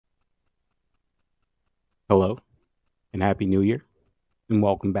Hello and Happy New Year, and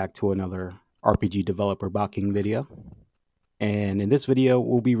welcome back to another RPG Developer Bakin video. And in this video,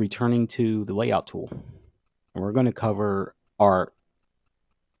 we'll be returning to the layout tool, and we're going to cover our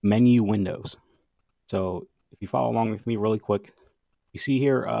menu windows. So if you follow along with me really quick, you see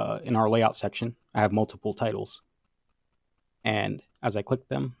here in our layout section, I have multiple titles. And as I click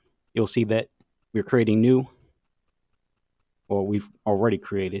them, you'll see that we're creating we've already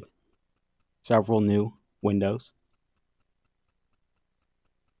created several new windows.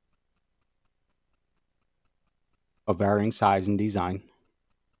 Of varying size and design.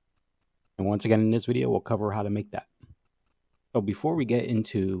 And once again, in this video, we'll cover how to make that. So before we get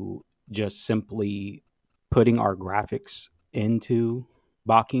into just simply putting our graphics into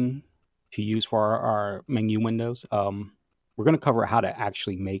Bakin to use for our menu windows, we're going to cover how to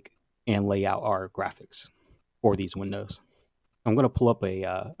actually make and lay out our graphics for these windows. I'm going to pull up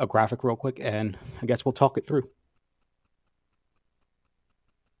a graphic real quick, and I guess we'll talk it through.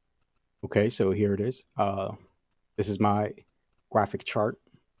 Okay, so here it is. This is my graphic chart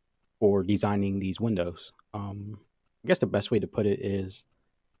for designing these windows. I guess the best way to put it is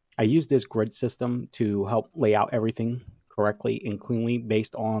I use this grid system to help lay out everything correctly and cleanly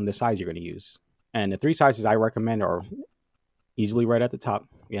based on the size you're going to use. And the three sizes I recommend are easily right at the top.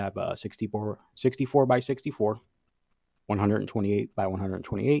 We have 64 by 64, 128 by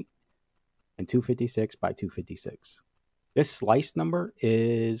 128, and 256 by 256. This slice number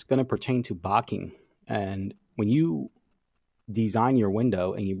is going to pertain to Bakin, and when you design your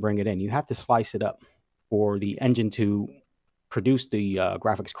window and you bring it in, you have to slice it up for the engine to produce the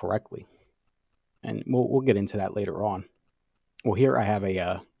graphics correctly. And we'll get into that later on. Well, here I have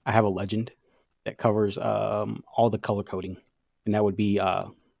a legend that covers all the color coding, and that would be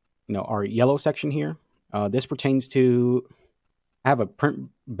our yellow section here. This pertains to have a print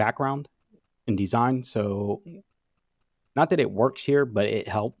background in design, so not that it works here, but it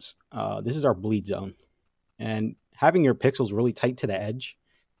helps. This is our bleed zone. And having your pixels really tight to the edge,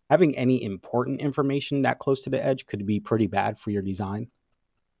 having any important information that close to the edge could be pretty bad for your design.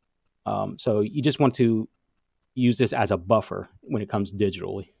 So you just want to use this as a buffer when it comes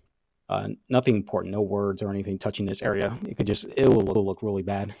digitally. Nothing important, no words or anything touching this area. It will look really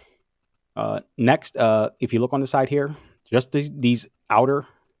bad. Next, if you look on the side here, just these outer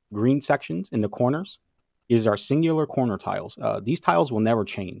green sections in the corners, these are singular corner tiles. These tiles will never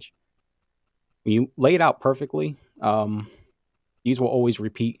change. When you lay it out perfectly, these will always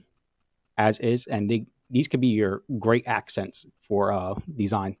repeat as is, and these could be your great accents for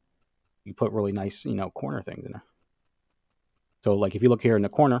design. You put really nice, corner things in there. So, like if you look here in the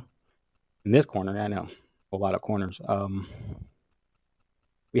corner, in this corner, I know a lot of corners.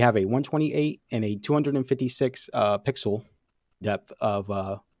 We have a 128 and a 256 pixel depth of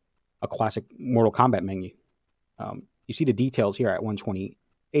a classic Mortal Kombat menu. You see the details here at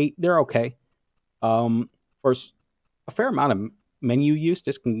 128. They're okay. For a fair amount of menu use,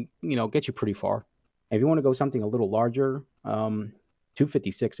 this can, get you pretty far. If you want to go something a little larger,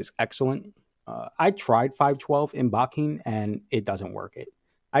 256 is excellent. I tried 512 in Bakin and it doesn't work.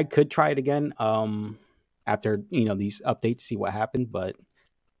 I could try it again after, these updates, see what happened. But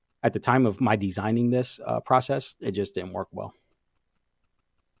at the time of my designing this process, it just didn't work well.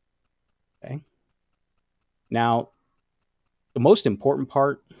 Okay. Now, the most important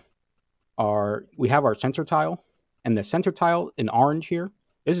part we have our center tile, and the center tile in orange here,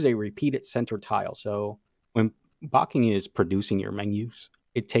 this is a repeated center tile. So when Bakin is producing your menus,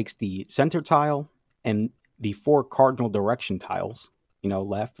 it takes the center tile and the 4 cardinal direction tiles,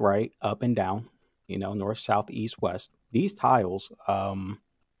 left, right, up and down, north, south, east, west. These tiles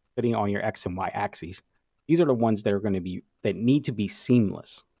sitting on your X and Y axes, these are the ones that that need to be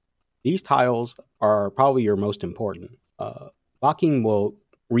seamless. These tiles are probably your most important. Bakin will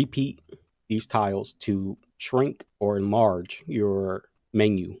repeat these tiles to shrink or enlarge your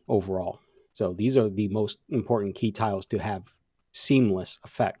menu overall. So these are the most important key tiles to have seamless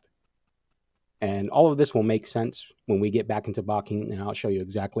effect. And all of this will make sense when we get back into Bakin, and I'll show you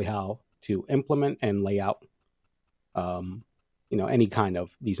exactly how to implement and lay out any kind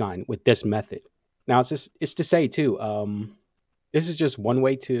of design with this method. Now it's to say too, this is just one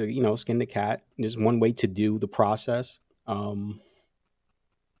way to, skin the cat, just one way to do the process. I'm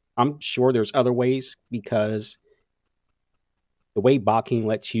sure there's other ways, because the way Bakin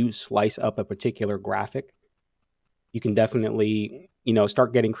lets you slice up a particular graphic, you can definitely,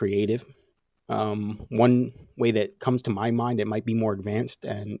 start getting creative. One way that comes to my mind, it might be more advanced,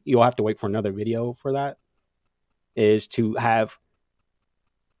 and you'll have to wait for another video for that, is to have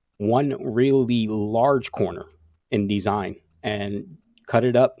one really large corner in design and cut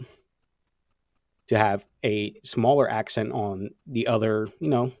it up to have a smaller accent on the other,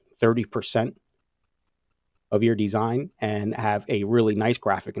 30% of your design and have a really nice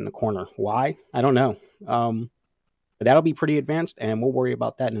graphic in the corner. Why? I don't know. But that'll be pretty advanced, and we'll worry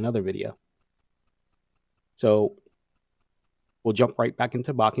about that in another video. So we'll jump right back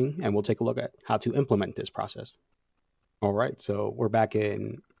into Bakin, and we'll take a look at how to implement this process. All right, so we're back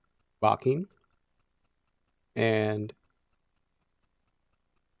in Bakin, and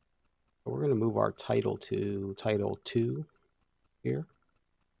we're going to move our title to title 2 here.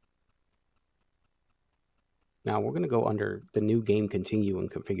 Now we're going to go under the new game continuum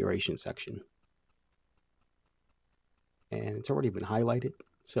configuration section. And it's already been highlighted.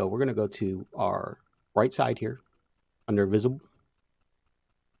 So we're going to go to our right side here under visible,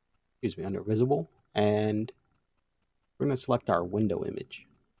 and we're going to select our window image.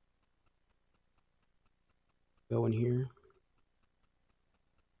 Go in here,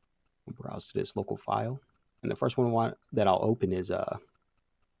 browse to this local file. And the first one that I'll open is our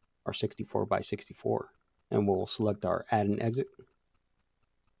 64 by 64. And we'll select our add and exit.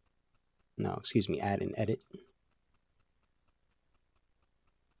 No, excuse me, add and edit.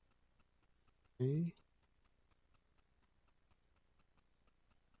 Okay.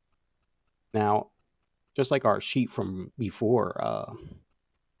 Now, just like our sheet from before,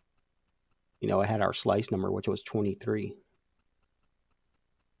 it had our slice number, which was 23.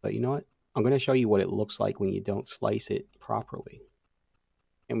 But you know what? I'm going to show you what it looks like when you don't slice it properly.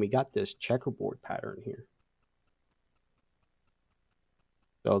 And we got this checkerboard pattern here.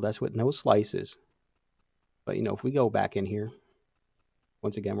 So that's with no slices. But, if we go back in here,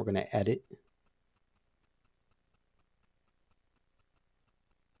 once again, we're going to edit.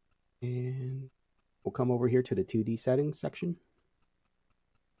 And we'll come over here to the 2D settings section.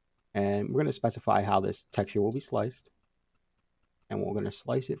 And we're going to specify how this texture will be sliced. And we're going to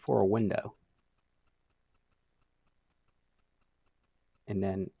slice it for a window. And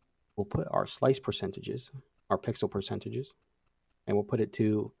then we'll put our slice percentages, our pixel percentages, and we'll put it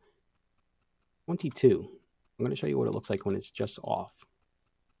to 22. I'm going to show you what it looks like when it's just off.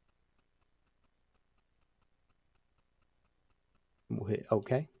 And we'll hit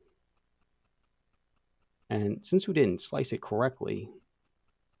OK. And since we didn't slice it correctly,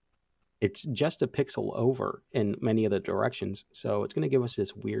 it's just a pixel over in many of the directions. So it's going to give us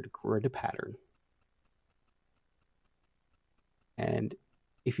this weird grid pattern. And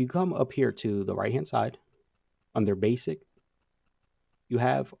if you come up here to the right-hand side, under basic, you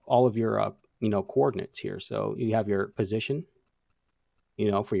have all of your, coordinates here. So you have your position,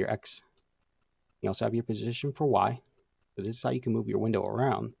 for your X. You also have your position for Y. So this is how you can move your window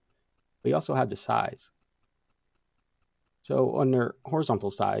around. But you also have the size. So under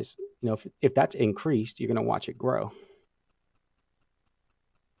horizontal size, if that's increased, you're going to watch it grow.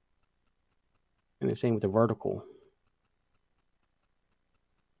 And the same with the vertical.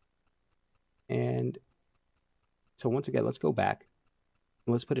 And so once again, let's go back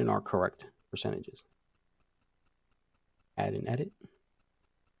and let's put in our correct percentages. Add and edit.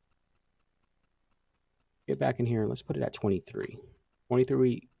 Get back in here and let's put it at 23.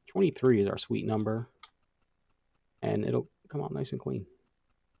 23 is our sweet number. And it'll come out nice and clean.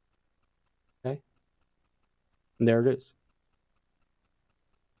 Okay. And there it is.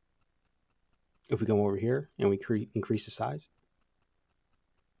 If we come over here and we increase the size,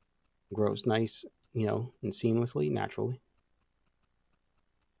 it grows nice, and seamlessly, naturally.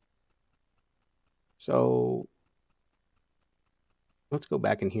 So let's go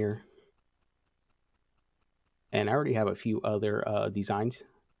back in here. And I already have a few other designs.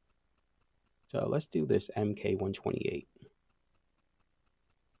 So let's do this MK128.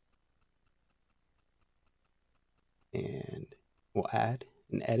 And we'll add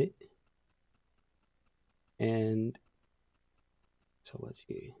and edit. And so let's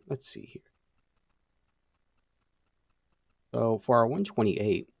see here. So for our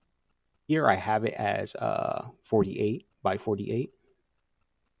 128, here I have it as 48 by 48.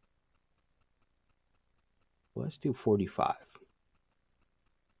 Let's do 45.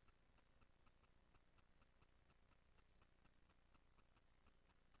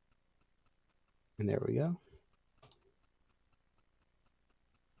 And there we go.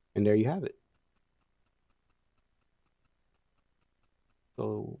 And there you have it.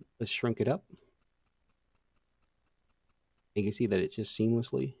 So let's shrink it up. You can see that it just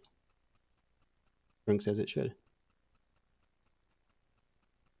seamlessly shrinks as it should.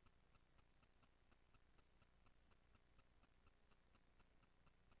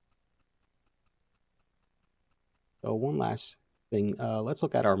 So one last thing, let's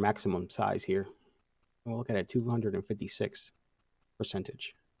look at our maximum size here. We'll look at a 256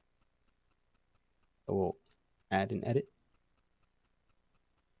 percentage. So we'll add and edit.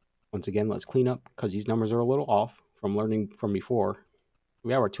 Once again, let's clean up because these numbers are a little off from learning from before.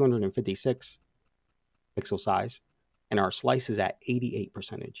 We have our 256 pixel size, and our slice is at 88%.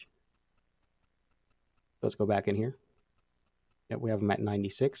 Let's go back in here. Yep, we have them at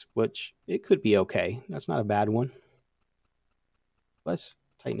 96, which it could be okay. That's not a bad one. Let's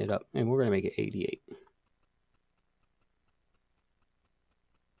tighten it up, and we're going to make it 88.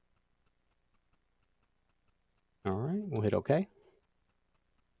 All right, we'll hit OK.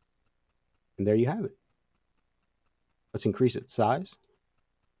 And there you have it. Let's increase its size.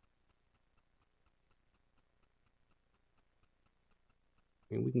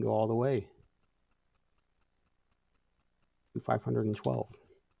 And we can go all the way to 512. And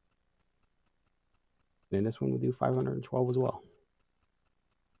then this one will do 512 as well.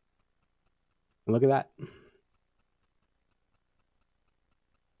 And look at that.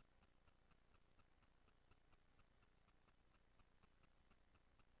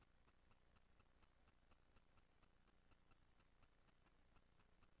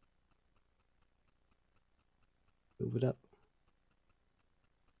 Move it up.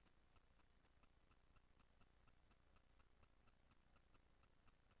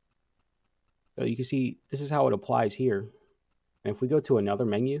 So you can see this is how it applies here. And if we go to another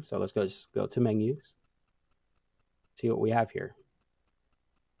menu, so let's just go to menus, see what we have here.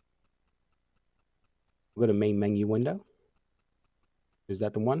 We'll go to main menu window. Is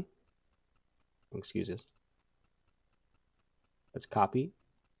that the one? Oh, excuse us. Let's copy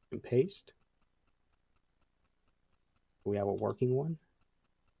and paste. We have a working one.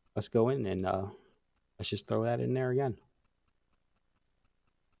 Let's go in and let's just throw that in there again.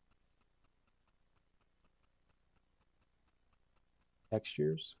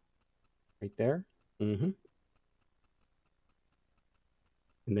 Textures right there. And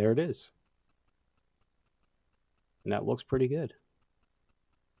there it is. And that looks pretty good.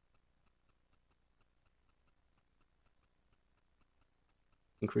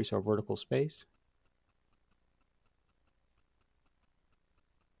 Increase our vertical space.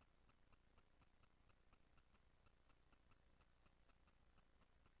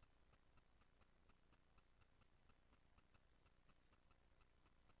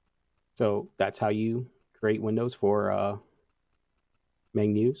 So that's how you create windows for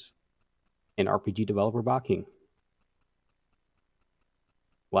menus in RPG Developer Bakin.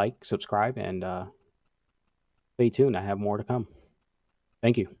 Like, subscribe, and stay tuned. I have more to come.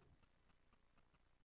 Thank you.